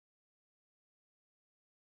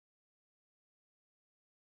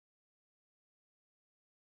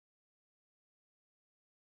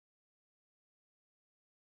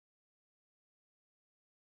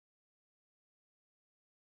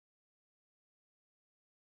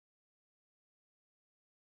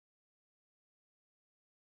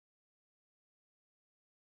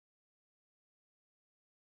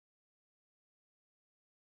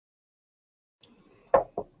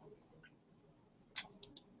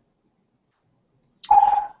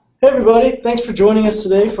Hey everybody, thanks for joining us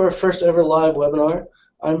today for our first ever live webinar.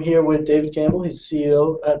 I'm here with David Campbell, he's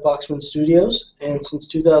CEO at Boxman Studios, and since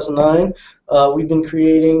 2009 we've been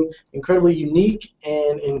creating incredibly unique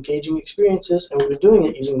and engaging experiences, and we've been doing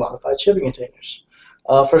it using modified shipping containers.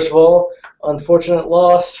 First of all, unfortunate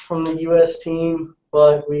loss from the US team,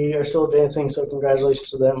 but we are still advancing, so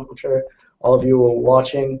congratulations to them. I'm sure all of you were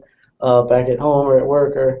watching back at home or at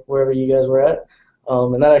work or wherever you guys were at.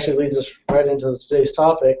 And that actually leads us right into today's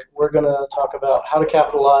topic. We're going to talk about how to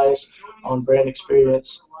capitalize on brand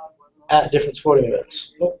experience at different sporting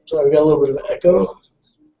events. Oh, sorry, we got a little bit of echo.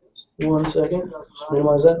 1 second. Just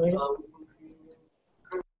minimize that, maybe.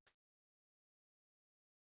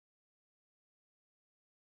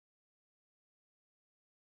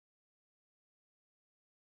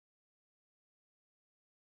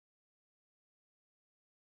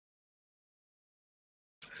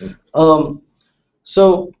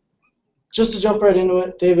 So just to jump right into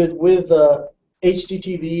it, David, with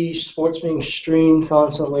HDTV, sports being streamed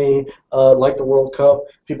constantly, like the World Cup,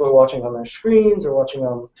 people are watching on their screens, they're watching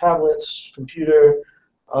on tablets, computer.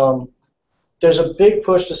 There's a big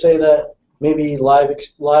push to say that maybe live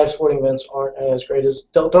sporting events aren't as great as,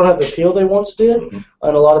 don't have the appeal they once did, and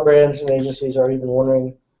a lot of brands and agencies are even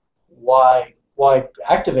wondering why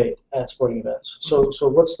activate at sporting events. So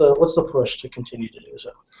what's the push to continue to do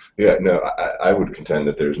so? Yeah, no, I would contend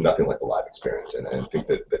that there's nothing like a live experience, and I think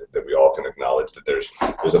that we all can acknowledge that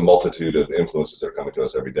there's a multitude of influences that are coming to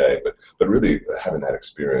us every day, but really having that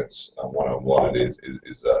experience one-on-one is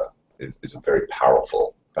a very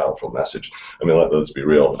powerful message. I mean, let's be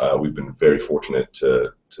real. We've been very fortunate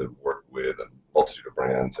to work with a multitude of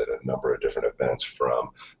brands at a number of different events, from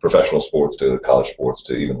professional sports to college sports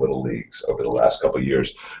to even little leagues over the last couple of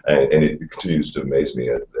years, and it continues to amaze me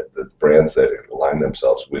that the brands that align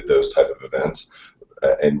themselves with those type of events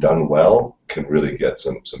and done well can really get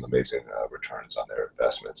some amazing returns on their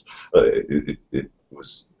investments. It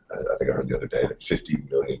was, I think I heard the other day that 50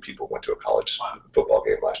 million people went to a college football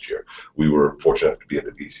game last year. We were fortunate to be at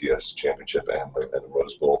the BCS Championship and the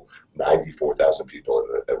Rose Bowl, 94,000 people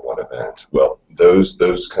at one event. Well, those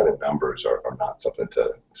kind of numbers are not something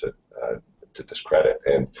to discredit.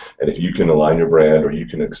 And if you can align your brand or you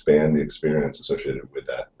can expand the experience associated with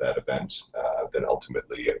that event, then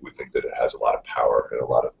ultimately we think that it has a lot of power and a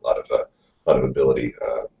lot of ability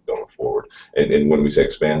going forward. And when we say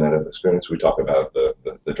expand that experience, we talk about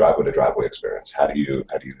the driveway to driveway experience. How do you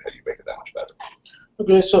make it that much better?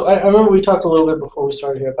 Okay, so I remember we talked a little bit before we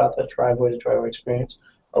started here about that driveway to driveway experience.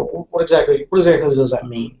 What exactly does that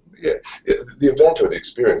mean? Yeah, the event or the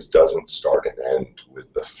experience doesn't start and end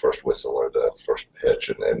with the first whistle or the first pitch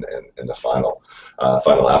and the final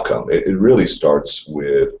outcome. It really starts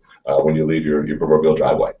with when you leave your proverbial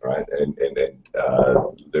driveway, right? And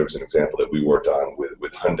there was an example that we worked on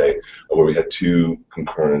with Hyundai where we had two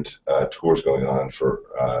concurrent tours going on for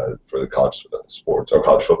the college sports or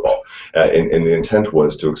college football, and the intent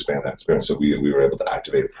was to expand that experience. So we were able to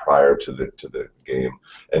activate prior to the game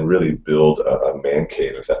and really build a man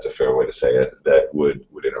cave, if that's a fair way to say it, that would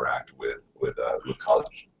interact with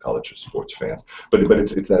college sports fans. But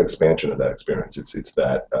it's that expansion of that experience. It's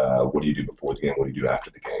that what do you do before the game? What do you do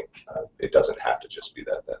after the game? It doesn't have to just be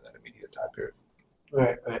that immediate time period.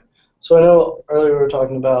 Right. So I know earlier we were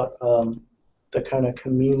talking about the kind of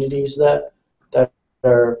communities that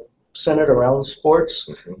are centered around sports,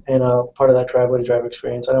 and part of that driveway to drive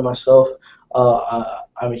experience. I know myself,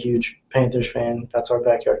 I'm a huge Panthers fan. That's our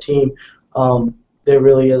backyard team. There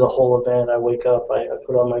really is a whole event. I wake up, I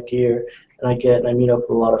put on my gear, and I meet up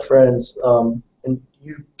with a lot of friends. And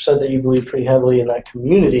you said that you believe pretty heavily in that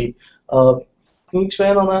community. Can you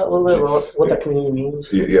expand on that a little bit, what that community means?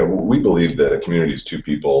 Yeah, we believe that a community is two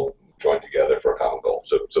people joined together for a common goal.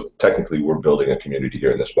 So technically, we're building a community here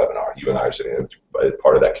in this webinar. You and I are sitting as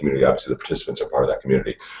part of that community. Obviously, the participants are part of that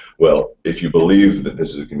community. Well, if you believe that this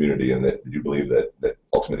is a community and that you believe that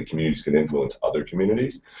ultimately communities can influence other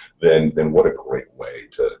communities, then what a great way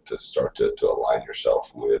to start to align yourself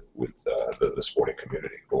with the sporting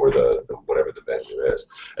community or the whatever the venue is.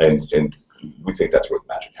 And we think that's where the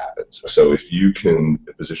magic happens. So if you can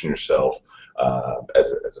position yourself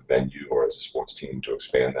as a venue or as a sports team to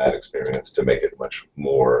expand that experience, to make it much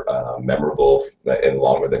more memorable and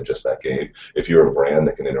longer than just that game, if you're a brand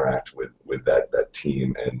that can interact with that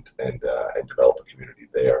team and develop a community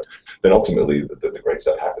there, then ultimately the great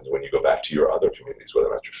stuff happens when you go back to your other communities, whether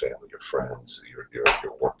that's your family, your friends,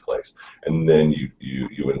 your workplace, and then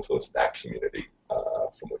you influence that community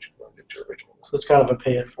from which you learned into your original. So it's kind of a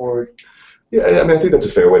pay it forward. Yeah, I mean, I think that's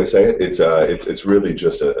a fair way to say it. It's really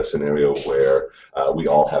just a scenario where we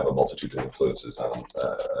all have a multitude of influences on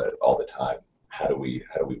all the time, how do we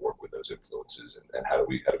work with those influences, and how do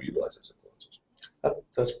we utilize those influences?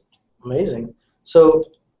 That's amazing. So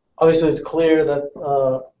obviously it's clear that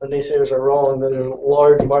the naysayers are wrong. There's a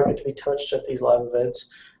large market to be touched at these live events.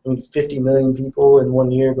 I mean, 50 million people in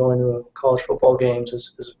 1 year going to college football games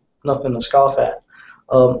is nothing to scoff at.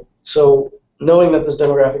 So knowing that this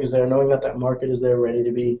demographic is there, knowing that that market is there ready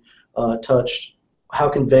to be touched, how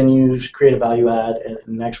can venues create a value add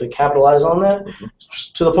and actually capitalize on that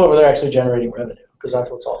to the point where they're actually generating revenue? Because that's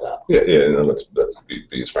what it's all about. Yeah, and let's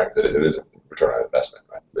be as frank that it is a return on investment,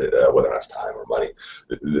 right? Whether or not it's time or money.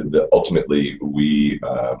 Ultimately, we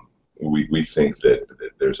think that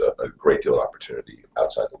there's a great deal of opportunity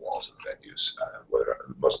outside the walls of the venues. Whether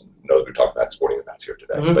most know we're talking about sporting events here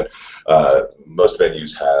today, but most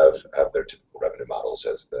venues have their typical revenue models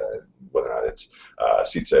as whether or not it's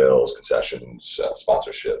seat sales, concessions,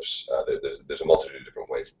 sponsorships. There's a multitude of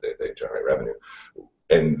different ways that they generate revenue.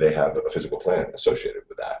 And they have a physical plan associated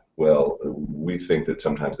with that. Well, we think that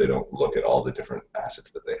sometimes they don't look at all the different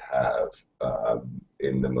assets that they have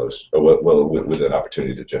in the most, with an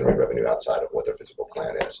opportunity to generate revenue outside of what their physical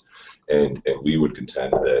plan is. And we would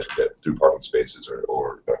contend that through parking spaces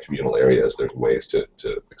or communal areas, there's ways to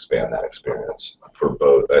expand that experience for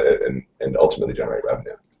both and ultimately generate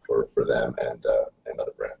revenue for them and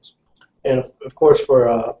other brands. And of course,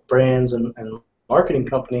 for brands and marketing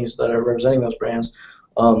companies that are representing those brands,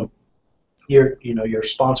 your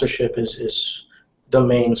sponsorship is the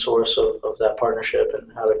main source of that partnership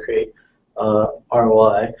and how to create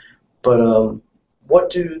ROI. But what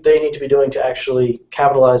do they need to be doing to actually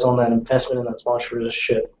capitalize on that investment in that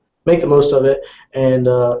sponsorship, make the most of it? And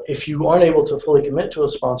if you aren't able to fully commit to a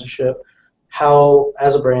sponsorship, how,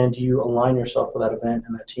 as a brand, do you align yourself with that event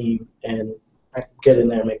and that team and get in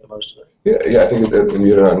there and make the most of it? Yeah, I think you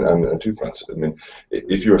hit it on two fronts. I mean,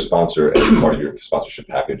 if you're a sponsor and part of your sponsorship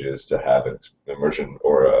package is to have an immersion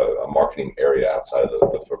or a marketing area outside of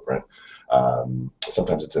the footprint,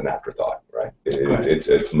 sometimes it's an afterthought, right?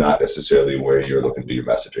 It's not necessarily where you're looking to do your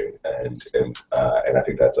messaging, and I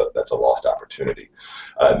think that's a lost opportunity.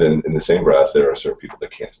 Then in the same breath, there are certain people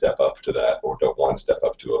that can't step up to that or don't want to step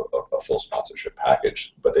up to a full sponsorship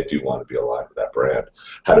package, but they do want to be aligned with that brand.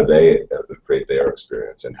 How do they create their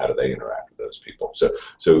experience, and how do they interact with those people?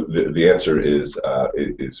 So the answer is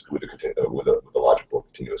with a logical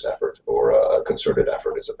continuous effort, or a concerted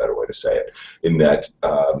effort is a better way to say it, in that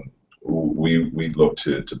we look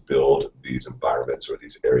to build these environments or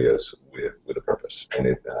these areas with a purpose. And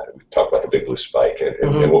we talk about the big blue spike,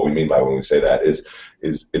 and what we mean by when we say that is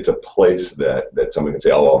it's a place that someone can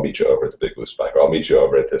say, oh, I'll meet you over at the big blue spike, or I'll meet you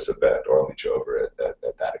over at this event, or I'll meet you over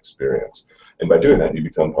at that experience. And by doing that, you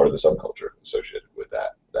become part of the subculture associated with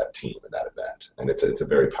that team and that event. And it's a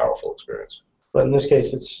very powerful experience. But in this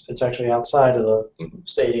case, it's actually outside of the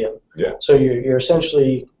stadium. Yeah. So you're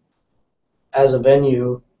essentially, as a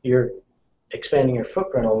venue, you're expanding your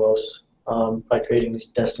footprint almost by creating these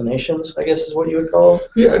destinations, I guess is what you would call them.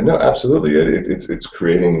 Yeah, no, absolutely. It's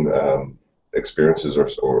creating experiences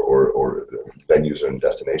or venues and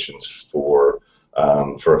destinations for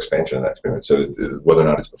expansion of that experience. So whether or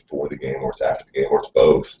not it's before the game or it's after the game or it's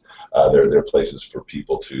both, there are places for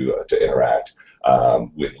people to interact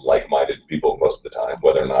with like-minded people most of the time.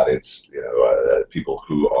 Whether or not it's people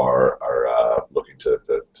who are looking to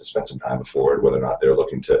spend some time before it, whether or not they're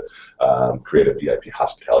looking to create a VIP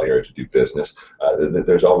hospitality area to do business.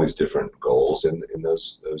 There's always different goals in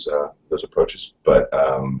those approaches, but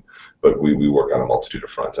we work on a multitude of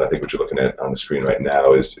fronts. And I think what you're looking at on the screen right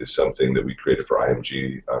now is something that we created for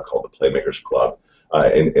IMG called the Playmakers Club.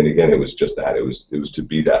 And again, it was just that. It was to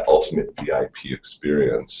be that ultimate VIP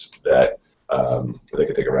experience that they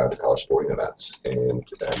could take around to college sporting events and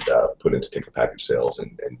put into ticket package sales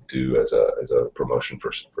and do as a promotion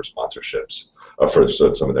for sponsorships for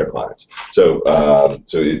some of their clients. So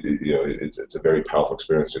it's a very powerful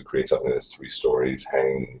experience to create something that's 3 stories,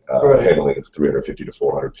 handling 350 to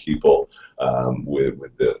 400 people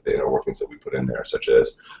with the inner workings that we put in there, such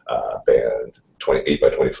as band, 8 by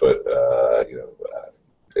 20 foot,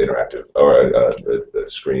 interactive, or the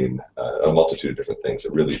screen, a multitude of different things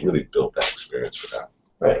that really built that experience for them.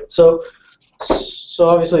 Right. So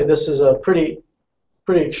obviously this is a pretty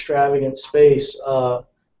extravagant space.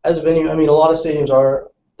 As a venue, I mean, a lot of stadiums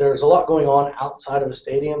there's a lot going on outside of a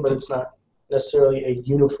stadium, but it's not necessarily a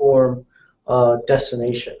uniform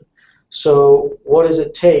destination. So what does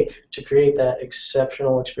it take to create that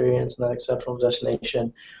exceptional experience and that exceptional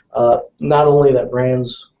destination? Not only that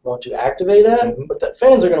brands want to activate at, but that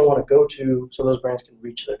fans are going to want to go to, so those brands can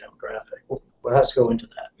reach their demographic. what has to go into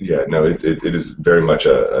that? Yeah, no, it is very much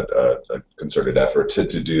a concerted effort to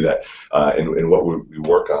do that. And what we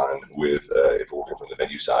work on with, if we're working from the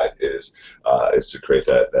venue side, is to create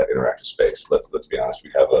that interactive space. Let's be honest,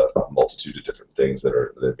 we have a multitude of different things that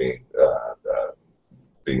are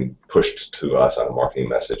being pushed to us on a marketing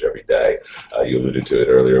message every day. You alluded to it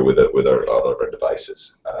earlier with all of our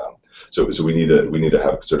devices. So we need to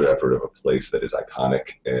have a concerted effort of a place that is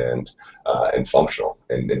iconic and functional.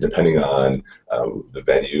 And depending on the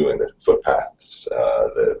venue and the footpaths,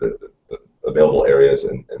 the available areas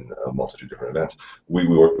and a multitude of different events, we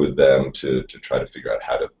work with them to try to figure out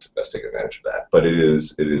how to best take advantage of that. But it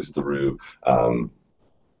is through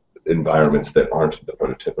environments that aren't the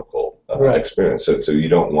prototypical experience. So you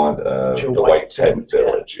don't want the white tent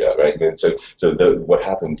village, right? I mean, so what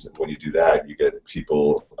happens when you do that? You get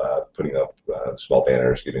people putting up small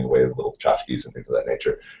banners, giving away little tchotchkes and things of that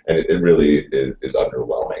nature, and it really is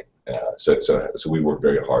underwhelming. So we work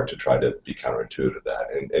very hard to try to be counterintuitive to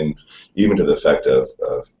that, and even to the effect of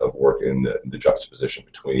work in the juxtaposition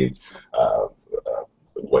between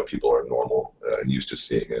what people are normal and used to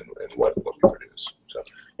seeing and what we produce. So.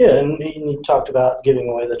 Yeah, and you talked about giving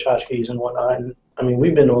away the tchotchkes and whatnot. And I mean,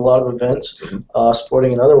 we've been to a lot of events,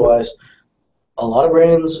 sporting and otherwise. A lot of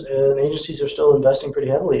brands and agencies are still investing pretty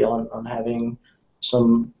heavily on having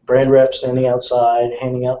some brand reps standing outside,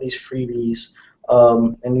 handing out these freebies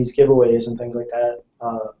and these giveaways and things like that.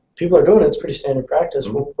 People are doing it. It's pretty standard practice.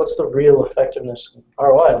 What's the real effectiveness and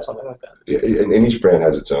ROI on something like that? Yeah, and each brand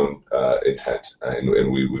has its own intent,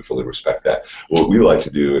 and we fully respect that. What we like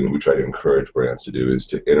to do, and we try to encourage brands to do, is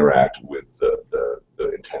to interact with the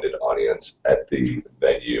intended audience at the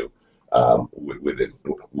venue with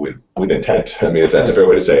intent. I mean, if that's a fair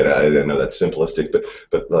way to say it. I know that's simplistic,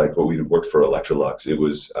 but like what we worked for Electrolux, it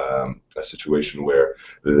was a situation where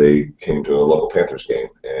they came to a local Panthers game,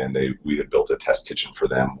 and we had built a test kitchen for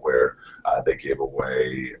them where they gave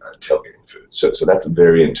away tailgating food. So that's a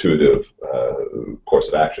very intuitive course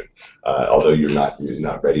of action. Although you're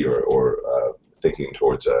not ready or thinking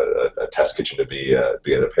towards a test kitchen to be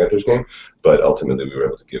at a Panthers game, but ultimately we were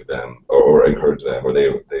able to give them or encourage them, or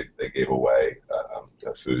they gave away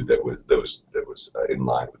food that was in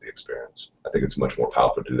line with the experience. I think it's much more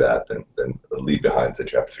powerful to do that than leave behind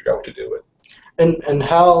that you have to figure out what to do with. And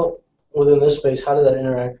how within this space, how did that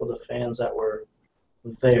interact with the fans that were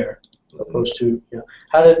there, opposed to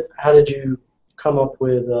how did you come up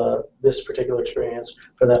with this particular experience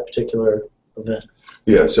for that particular event?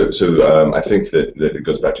 Yeah, so I think that it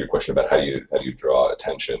goes back to your question about how do you draw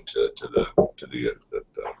attention to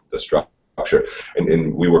the structure,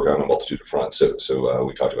 and we work on a multitude of fronts. So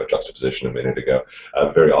we talked about juxtaposition a minute ago.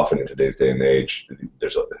 Very often in today's day and age,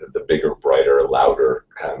 there's the bigger, brighter, louder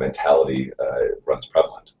kind of mentality runs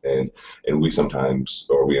prevalent, and we sometimes,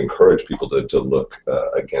 or we encourage people to look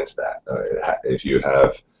against that. If you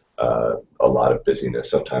have a lot of busyness,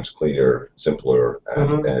 sometimes cleaner, simpler,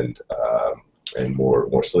 and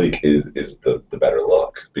more sleek is the better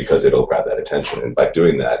look, because it'll grab that attention. And by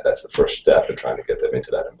doing that, that's the first step in trying to get them into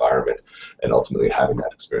that environment and ultimately having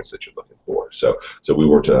that experience that you're looking for. So we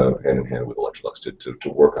worked hand in hand with Electrolux to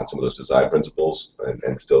work on some of those design principles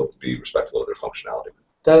and still be respectful of their functionality.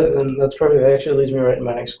 That's perfect. That actually leads me right to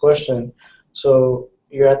my next question. So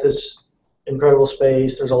you're at this incredible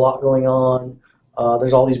space. There's a lot going on.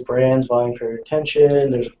 There's all these brands vying for your attention.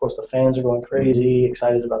 There's, of course, the fans are going crazy,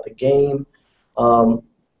 excited about the game.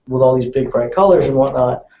 With all these big bright colors and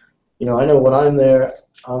whatnot, I know when I'm there,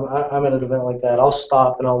 I'm at an event like that, I'll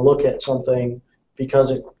stop and I'll look at something because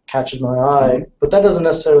it catches my eye, but that doesn't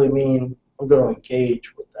necessarily mean I'm going to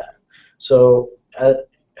engage with that. So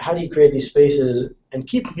how do you create these spaces and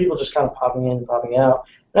keep people just kind of popping in and popping out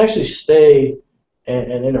and actually stay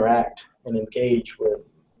and interact and engage with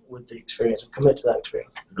the experience and commit to that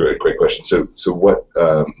experience? Great question. So what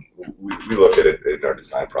we look at it in our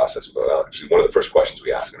design process. Well, actually, one of the first questions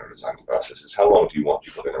we ask in our design process is how long do you want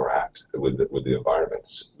people to interact with the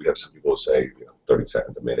environments? We have some people who say 30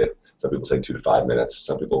 seconds, a minute. Some people say 2 to 5 minutes.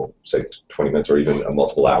 Some people say 20 minutes or even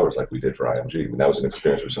multiple hours, like we did for IMG. I mean, that was an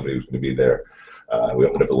experience where somebody was going to be there. We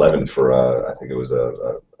opened up 11 for I think it was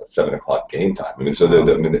a 7 o'clock game time. I mean, so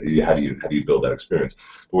how do you build that experience?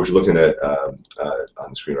 But what you're looking at on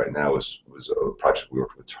the screen right now was a project we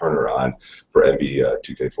worked with Turner on for NBA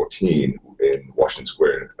 2K14 in Washington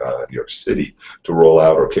Square, New York City, to roll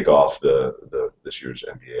out or kick off this year's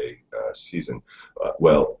NBA season.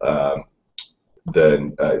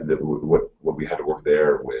 then what we had to work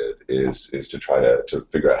there with is to try to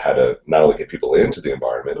figure out how to not only get people into the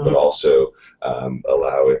environment, but also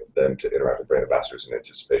allow them to interact with brand ambassadors in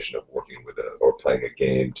anticipation of working with or playing a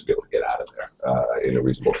game to be able to get out of there in a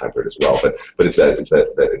reasonable time period as well. But it's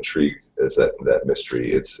that intrigue, it's that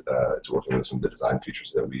mystery. It's working with some of the design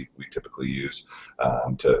features that we typically use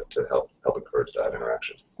to help encourage that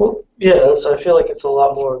interaction. Well, yeah, I feel like it's a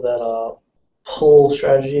lot more of that pull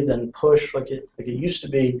strategy than push, like it used to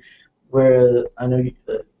be, where I know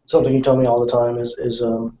something you tell me all the time is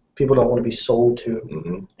people don't want to be sold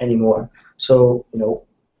to anymore. So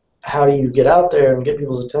how do you get out there and get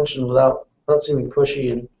people's attention without seeming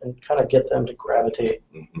pushy and kind of get them to gravitate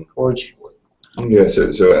towards you? Yeah,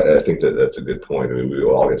 so I think that's a good point. I mean, we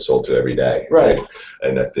all get sold to every day, right?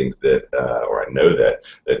 And I think that, or I know that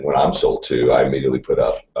when I'm sold to, I immediately put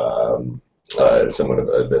up somewhat of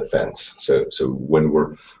a defense. So when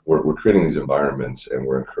we're creating these environments and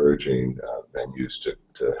we're encouraging venues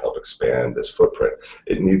to help expand this footprint,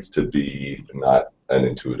 it needs to be not an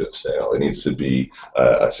intuitive sale. It needs to be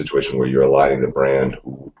a situation where you're aligning the brand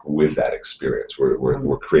with that experience.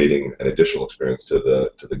 We're creating an additional experience to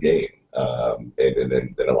the game, and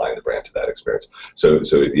then align the brand to that experience. So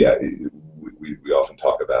yeah, we often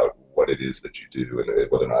talk about what it is that you do, and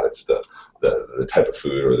whether or not it's the type of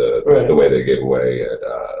food or the way they gave away at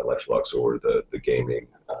Electrolux, or the gaming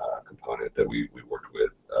component that we worked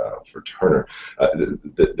with for Turner.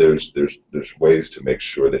 There's ways to make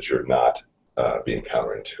sure that you're not being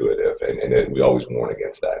counterintuitive, and we always warn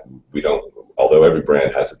against that. We don't, although every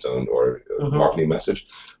brand has its own marketing message,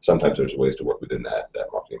 sometimes there's ways to work within that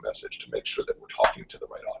marketing message to make sure that we're talking to the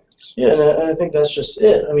right audience. Yeah, and I think that's just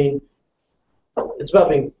it. I mean, it's about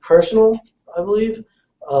being personal, I believe,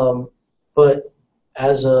 but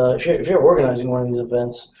if you're organizing one of these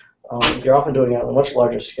events, you're often doing it on a much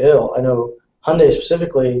larger scale. I know Hyundai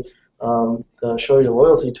specifically, the Show Your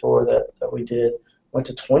Loyalty tour that we did, went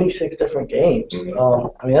to 26 different games.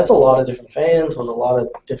 I mean, that's a lot of different fans with a lot of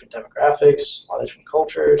different demographics, a lot of different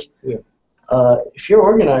cultures. Yeah. If you're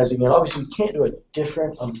organizing it, obviously you can't do a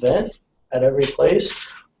different event at every place,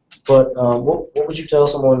 but what would you tell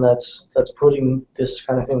someone that's putting this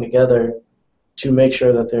kind of thing together to make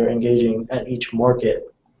sure that they're engaging at each market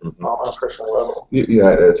on a personal level?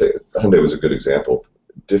 Yeah, I think Hyundai was a good example.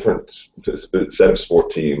 Different set of sport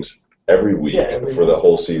teams every week for the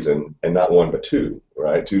whole season, and not one but two,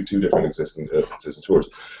 right? Two different existing consistent tours.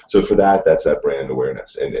 So for that's that brand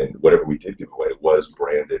awareness, and whatever we did give away was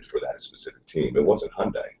branded for that specific team. It wasn't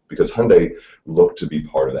Hyundai, because Hyundai looked to be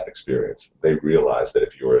part of that experience. They realized that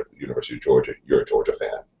if you're at University of Georgia, you're a Georgia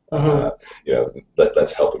fan.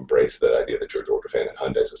 Let's help embrace the idea that you're a Georgia fan, and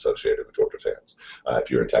Hyundai is associated with Georgia fans. If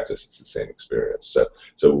you're in Texas, it's the same experience.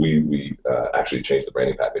 So we actually changed the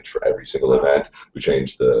branding package for every single event. We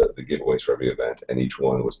changed the giveaways for every event, and each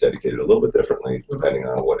one was dedicated a little bit differently depending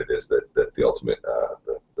on what it is that the ultimate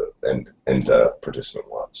the end participant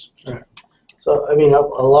was. Right. So I mean, a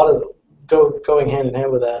lot of going hand in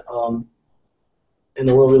hand with that. In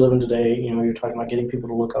the world we live in today, you're talking about getting people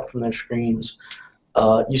to look up from their screens.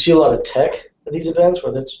 You see a lot of tech at these events,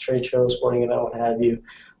 whether it's a trade show, sporting event, what have you.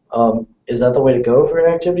 Is that the way to go for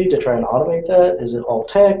an activity, to try and automate that? Is it all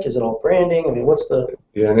tech? Is it all branding? I mean, what's the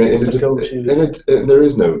go-to? And there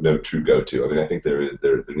is no true go-to. I mean, I think there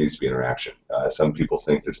needs to be interaction. Some people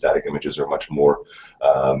think that static images are much more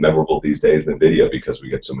memorable these days than video, because we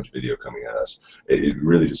get so much video coming at us. It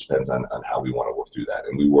really just depends on how we want to work through that.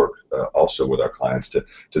 And we work also with our clients to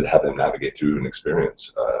have them navigate through an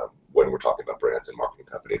experience when we're talking about brands and marketing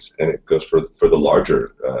companies. And it goes for the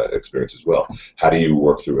larger experience as well. How do you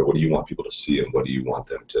work through it? What do you want people to see, and what do you want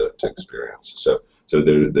them to experience? So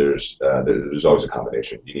there's always a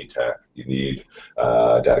combination. You need tech, you need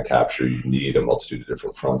data capture, you need a multitude of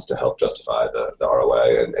different fronts to help justify the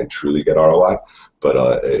ROI and truly get ROI.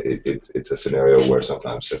 But it's a scenario where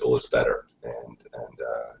sometimes simple is better, and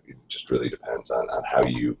it just really depends on how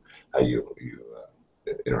you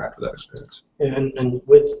interact with that experience. And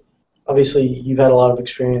with, obviously, you've had a lot of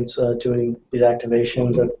experience doing these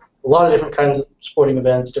activations at a lot of different kinds of sporting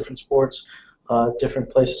events, different sports, different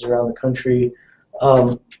places around the country.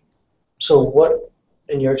 So what,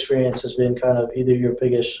 in your experience, has been kind of either your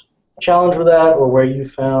biggest challenge with that, or where you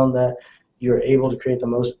found that you're able to create the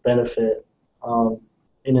most benefit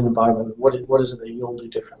in an environment? What is it that you'll do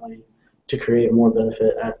differently to create more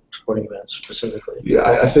benefit at sporting events specifically? Yeah,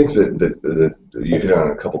 I think that you hit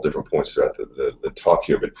on a couple different points throughout the talk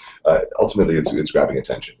here, but ultimately it's grabbing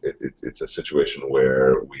attention. It's a situation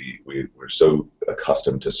where we're so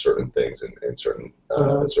accustomed to certain things in certain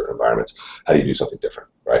environments. How do you do something different,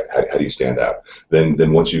 right? How do you stand out?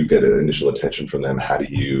 Then once you get an initial attention from them, how do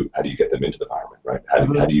you get them into the environment, right?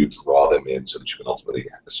 How do you draw them in so that you can ultimately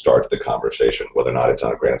start the conversation, whether or not it's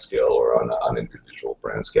on a grand scale or on an individual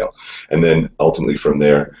brand scale? And then ultimately from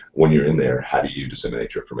there, when you're in there, how do you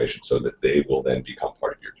disseminate your information so that they will then become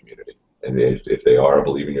part of your community? And if they are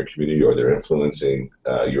believing your community, or they're influencing,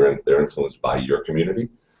 they're influenced by your community,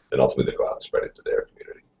 then ultimately they go out and spread it to their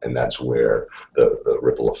community. And that's where the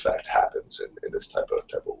ripple effect happens in this type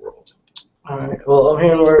of world. All right. Well, I'm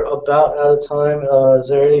hearing we're about out of time. Is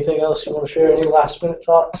there anything else you want to share? Any last minute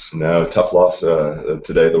thoughts? No, tough loss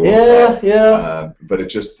today. The World Cup. Yeah. But it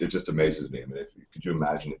just amazes me. I mean, could you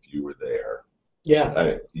imagine if you were there?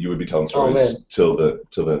 Yeah. You would be telling stories till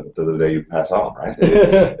the day you pass on, right?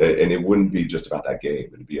 And it wouldn't be just about that game.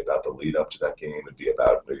 It'd be about the lead up to that game. It'd be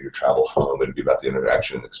about your travel home. It'd be about the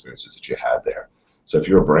interaction and experiences that you had there. So if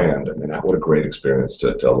you're a brand, I mean, what a great experience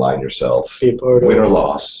to align yourself, win or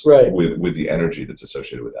loss, with the energy that's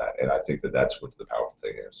associated with that. And I think that's what the powerful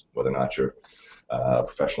thing is. Whether or not you're a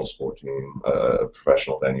professional sport team, a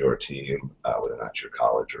professional venue or team, whether or not you're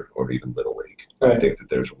college or even Little League. I think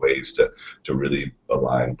that there's ways to really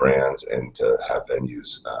align brands and to have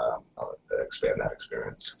venues expand that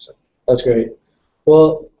experience. So. That's great.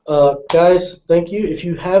 Well, guys, thank you. If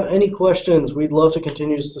you have any questions, we'd love to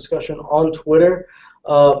continue this discussion on Twitter.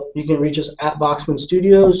 You can reach us at Boxman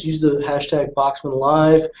Studios. Use the hashtag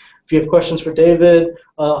BoxmanLive. If you have questions for David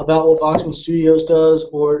about what Boxman Studios does,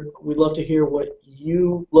 or we'd love to hear what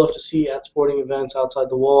you love to see at sporting events outside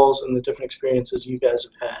the walls and the different experiences you guys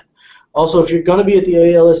have had. Also, if you're going to be at the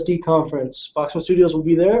ALSD conference, Boxman Studios will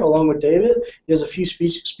be there along with David. He has a few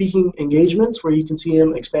speaking engagements where you can see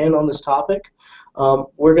him expand on this topic.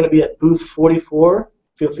 We're going to be at booth 44.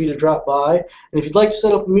 Feel free to drop by. And if you'd like to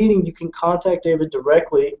set up a meeting, you can contact David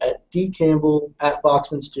directly at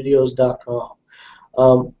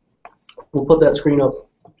dcampbell@boxmanstudios.com. We'll put that screen up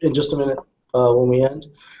in just a minute when we end.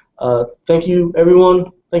 Thank you,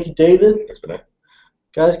 everyone. Thank you, David. Thanks, Vinay.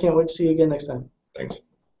 Guys, can't wait to see you again next time. Thanks.